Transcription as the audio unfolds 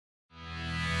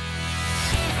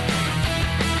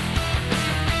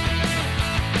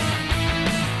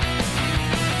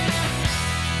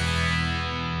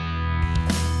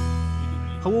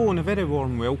Hello and a very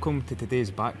warm welcome to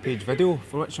today's Backpage video,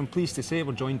 for which I'm pleased to say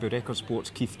we're joined by Record Sports'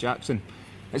 Keith Jackson.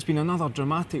 It's been another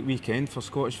dramatic weekend for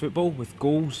Scottish football, with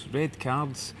goals, red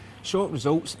cards, short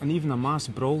results and even a mass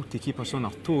brawl to keep us on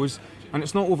our toes. And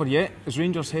it's not over yet, as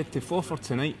Rangers head to Forfar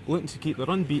tonight, looking to keep their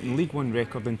unbeaten League One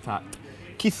record intact.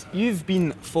 Keith, you've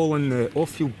been following the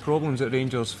off-field problems at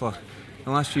Rangers for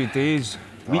the last few days,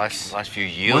 weeks, last few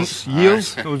years. Months,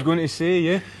 years, I was going to say,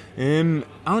 yeah. Alan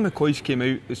McCoy's came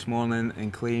out this morning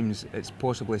and claims it's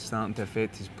possibly starting to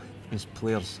affect his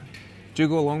players. Do you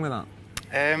go along with that?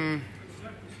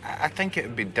 I think it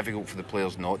would be difficult for the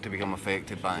players not to become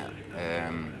affected by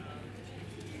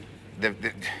it.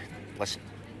 Listen,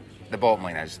 the bottom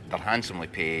line is they're handsomely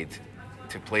paid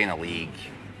to play in a league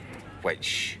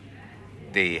which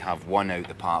they have won out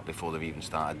the park before they've even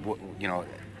started. You know,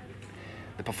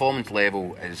 the performance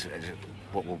level is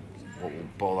what will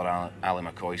bother Ali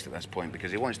McCoist at this point,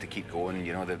 because he wants to keep going.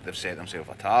 You know, they've set themselves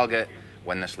a target,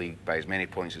 win this league by as many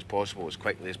points as possible, as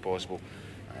quickly as possible.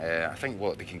 I think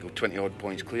they can go 20 odd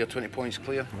points clear, 20 points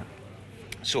clear. Yeah.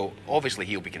 So obviously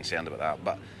he'll be concerned about that.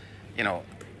 But you know,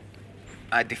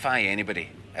 I defy anybody,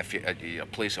 if you're at your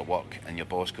place of work and your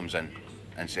boss comes in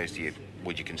and says to you,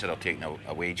 would you consider taking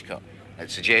a wage cut? It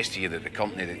suggests to you that the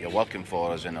company that you're working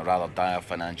for is in a rather dire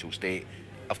financial state.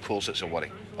 Of course it's a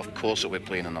worry. Of course it'll be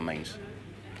playing on their minds.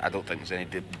 I don't think there's any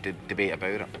debate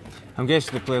about it. I'm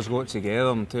guessing the players got together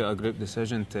and took a group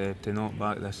decision to knock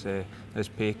back this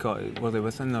pay cut. Were they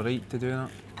within the right to do that?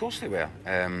 Of course they were.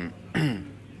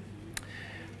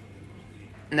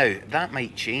 Now, that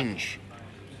might change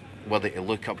whether to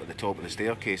look up at the top of the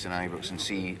staircase in Ibrox and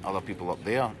see other people up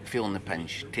there feeling the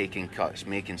pinch, taking cuts,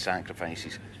 making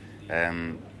sacrifices.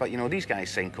 But you know, these guys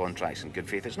sign contracts in good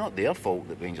faith. It's not their fault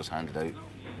that Rangers handed out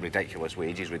ridiculous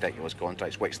wages, ridiculous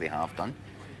contracts, which they have done.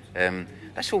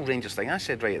 This whole Rangers thing, I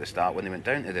said right at the start when they went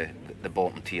down to the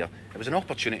bottom tier, it was an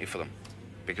opportunity for them,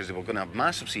 because they were going to have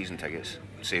massive season tickets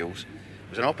sales. It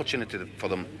was an opportunity for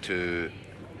them to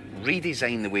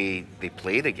redesign the way they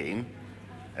play the game.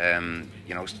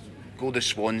 You know, go the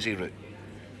Swansea route,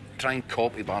 try and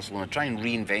copy Barcelona, try and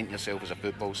reinvent yourself as a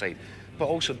football side, but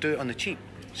also do it on the cheap.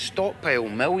 Stockpile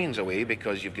millions away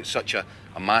because you've got such a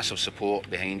massive support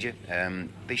behind you.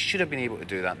 They should have been able to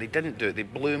do that. They didn't do it. They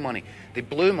blew money. They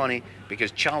blew money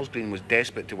because Charles Green was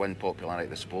desperate to win popularity with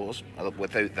the supporters.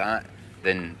 Without that,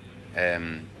 then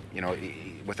you know,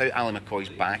 without Ali McCoy's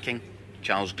backing,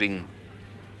 Charles Green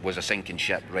was a sinking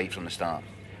ship right from the start.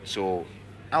 So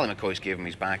Ali McCoy's gave him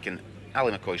his backing.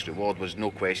 Ali McCoy's reward was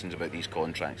no questions about these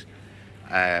contracts.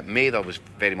 Mather was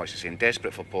very much the same,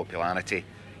 desperate for popularity,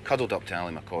 cuddled up to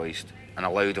Ali McCoist and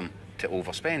allowed him to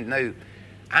overspend. Now,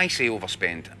 I say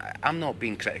overspend. I'm not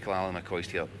being critical of Ali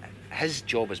McCoist here. His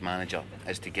job as manager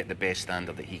is to get the best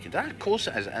standard that he can do. Of course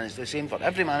it is, and it's the same for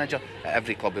every manager at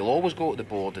every club. He'll always go to the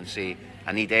board and say,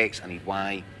 I need X, I need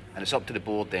Y, and it's up to the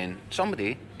board then,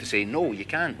 somebody, to say, no, you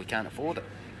can't, we can't afford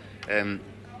it.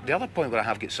 The other point where I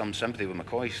have got some sympathy with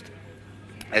McCoist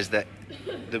is that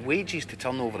the wages to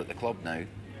turnover at the club now,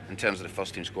 in terms of the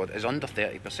first team squad, is under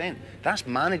 30%. That's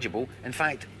manageable. In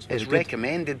fact, it's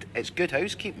recommended. It's good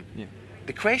housekeeping. Yeah.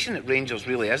 The question at Rangers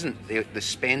really isn't the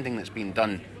spending that's been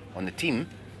done on the team.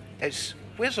 It's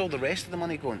where's all the rest of the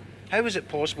money going? How is it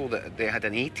possible that they had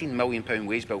an £18 million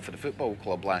wage bill for the football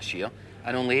club last year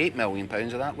and only £8 million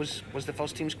of that was the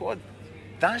first team squad?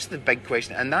 That's the big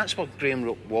question, and that's what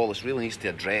Graham Wallace really needs to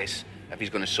address if he's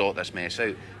going to sort this mess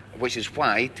out. Which is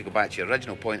why, to go back to your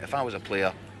original point, if I was a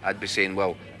player, I'd be saying,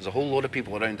 well, there's a whole load of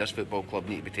people around this football club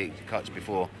need to be taking cuts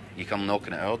before you come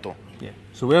knocking at our door. Yeah.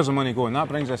 So where's the money going? That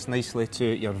brings us nicely to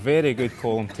your very good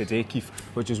column today, Keith,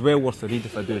 which is well worth a read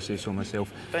if I do say so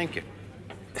myself. Thank you.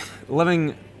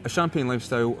 Living a champagne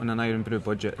lifestyle on an Iron Brew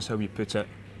budget is how you put it.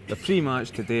 The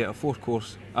pre-match today at a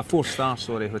four-star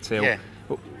hotel. Yeah.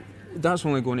 Well, that's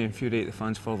only going to infuriate the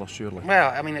fans further, surely.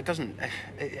 Well, I mean, it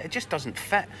just doesn't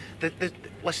fit.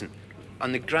 Listen,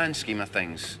 on the grand scheme of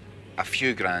things, a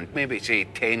few grand, maybe say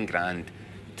 10 grand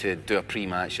to do a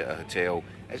pre-match at a hotel,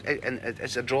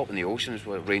 it's a drop in the ocean as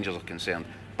far as Rangers are concerned.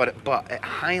 But it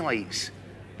highlights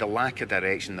the lack of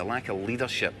direction, the lack of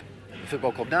leadership in the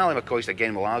football club. Now, Ali McCoist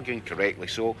again will argue, and correctly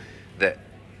so, that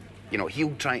you know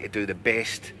he'll try to do the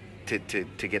best to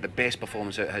get the best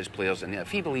performance out of his players, and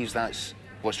if he believes that's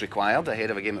what's required ahead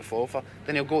of a game at Forfar,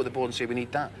 then he'll go to the board and say we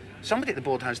need that. Somebody at the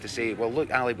board has to say, well,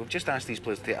 look, Ali, we've just asked these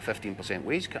players to take a 15%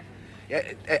 wage cut.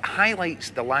 It highlights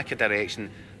the lack of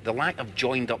direction, the lack of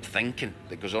joined-up thinking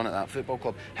that goes on at that football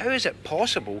club. How is it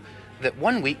possible that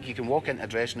one week you can walk into a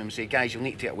dressing room and say, guys, you'll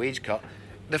need to take a wage cut,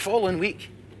 the following week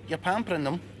you're pampering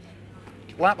them,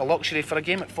 lap of luxury for a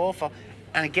game at Forfar,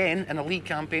 And again, in a league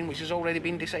campaign which has already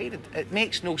been decided. It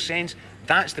makes no sense.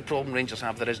 That's the problem Rangers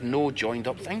have. There is no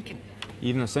joined-up thinking.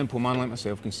 Even a simple man like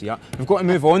myself can see that. We've got to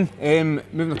move on.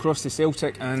 Moving across to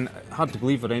Celtic, and hard to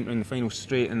believe we're entering the final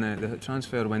straight in the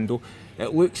transfer window.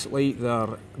 It looks like their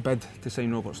bid to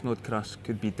sign Robert Snodgrass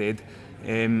could be dead.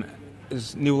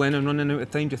 Is Neil Lennon running out of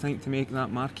time, do you think, to make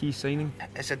that marquee signing?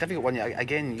 It's a difficult one.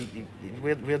 Again,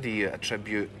 where do you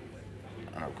attribute,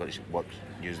 and I've got to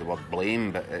use the word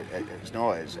blame, but it's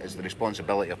not, it's the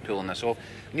responsibility of pulling this off.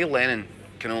 Neil Lennon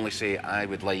can only say, I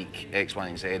would like X, Y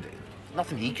and Z.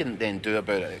 Nothing he can then do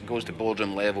about it. It goes to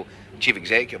boardroom level. Chief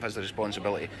Executive has the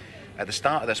responsibility. At the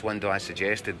start of this window, I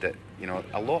suggested that, you know,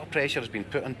 a lot of pressure has been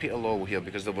put on Peter Lawwell here,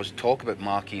 because there was talk about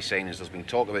marquee signings. There's been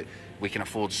talk about we can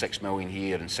afford 6 million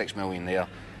here and 6 million there.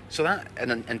 So that,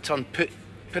 and in turn, put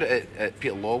it at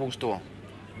Peter Lawwell's door.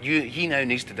 He now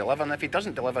needs to deliver, and if he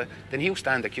doesn't deliver, then he'll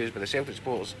stand accused by the Celtic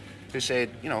supporters who said,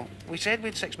 you know, we said we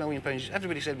had £6 million.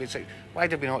 Everybody said we had 6. Why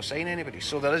did we not sign anybody?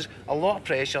 So there is a lot of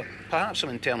pressure, perhaps some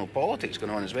internal politics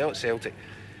going on as well at Celtic.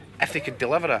 If they could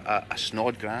deliver a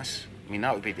Snodgrass, I mean,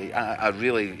 that would be. I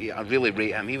really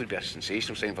rate him. He would be a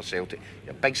sensational signing for Celtic.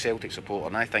 A big Celtic supporter,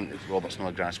 and I think that Robert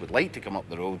Snodgrass would like to come up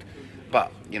the road.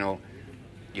 But you know,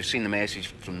 you've seen the message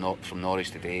from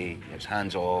Norris today. It's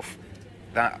hands off.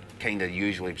 That kind of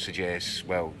usually suggests,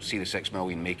 well, see the 6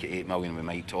 million, make it 8 million, we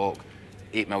might talk.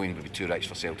 8 million would be too rich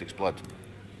for Celtic's blood.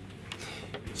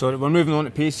 So we're moving on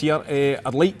to pace here.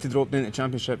 I'd like to drop down to the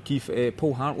Championship, Keith.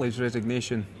 Paul Hartley's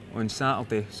resignation on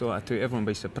Saturday, so I took everyone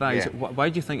by surprise. Yeah. Why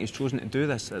do you think he's chosen to do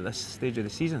this at this stage of the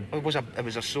season? Well,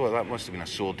 that must have been a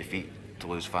sore defeat to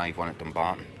lose 5-1 at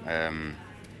Dumbarton.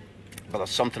 But there's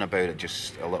something about it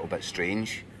just a little bit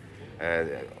strange.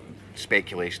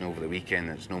 Speculation over the weekend,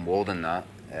 it's no more than that.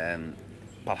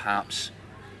 Perhaps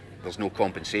there's no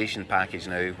compensation package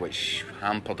now, which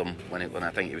hampered him when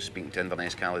I think he was speaking to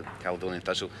Inverness Caledonian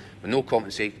Thistle. With no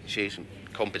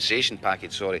compensation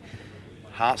package, sorry.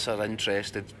 Hearts are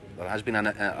interested. There has been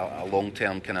a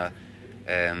long-term kind of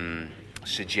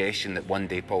suggestion that one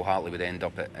day Paul Hartley would end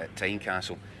up at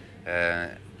Tynecastle.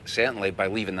 Certainly, by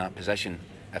leaving that position,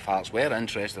 if Hearts were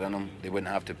interested in him, they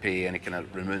wouldn't have to pay any kind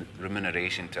of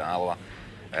remuneration to Alloa.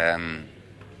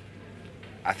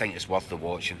 I think it's worth the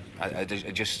watching.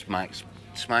 It just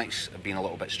smacks of being a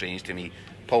little bit strange to me.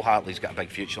 Paul Hartley's got a big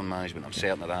future in management, I'm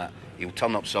certain of that. He'll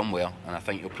turn up somewhere, and I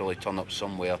think he'll probably turn up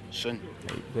somewhere soon.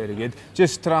 Right, very good.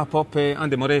 Just to wrap up,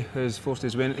 Andy Murray has forced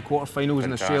his way into the quarter-finals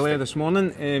in Australia this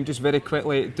morning. Just very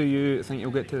quickly, do you think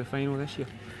he'll get to the final this year?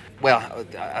 Well,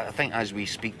 I think as we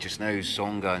speak just now,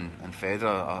 Songa and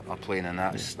Federer are playing, and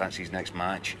that's his next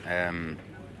match.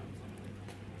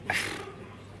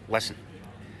 Listen,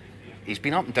 he's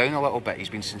been up and down a little bit. He's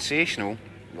been sensational.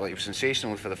 Well, he was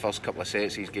sensational for the first couple of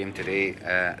sets of his game today,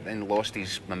 then lost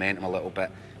his momentum a little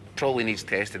bit. Probably needs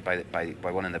tested by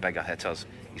one of the bigger hitters.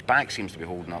 His back seems to be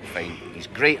holding up fine. He's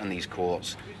great on these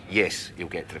courts. Yes, he'll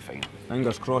get to the final.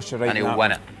 Fingers crossed you're right. And he'll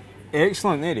win it.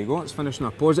 Excellent, there you go, let's finish on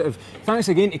a positive. Thanks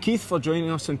again to Keith for joining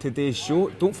us on today's show.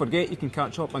 Don't forget you can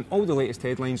catch up on all the latest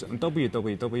headlines on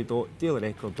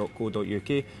www.dailyrecord.co.uk,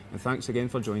 and thanks again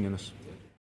for joining us.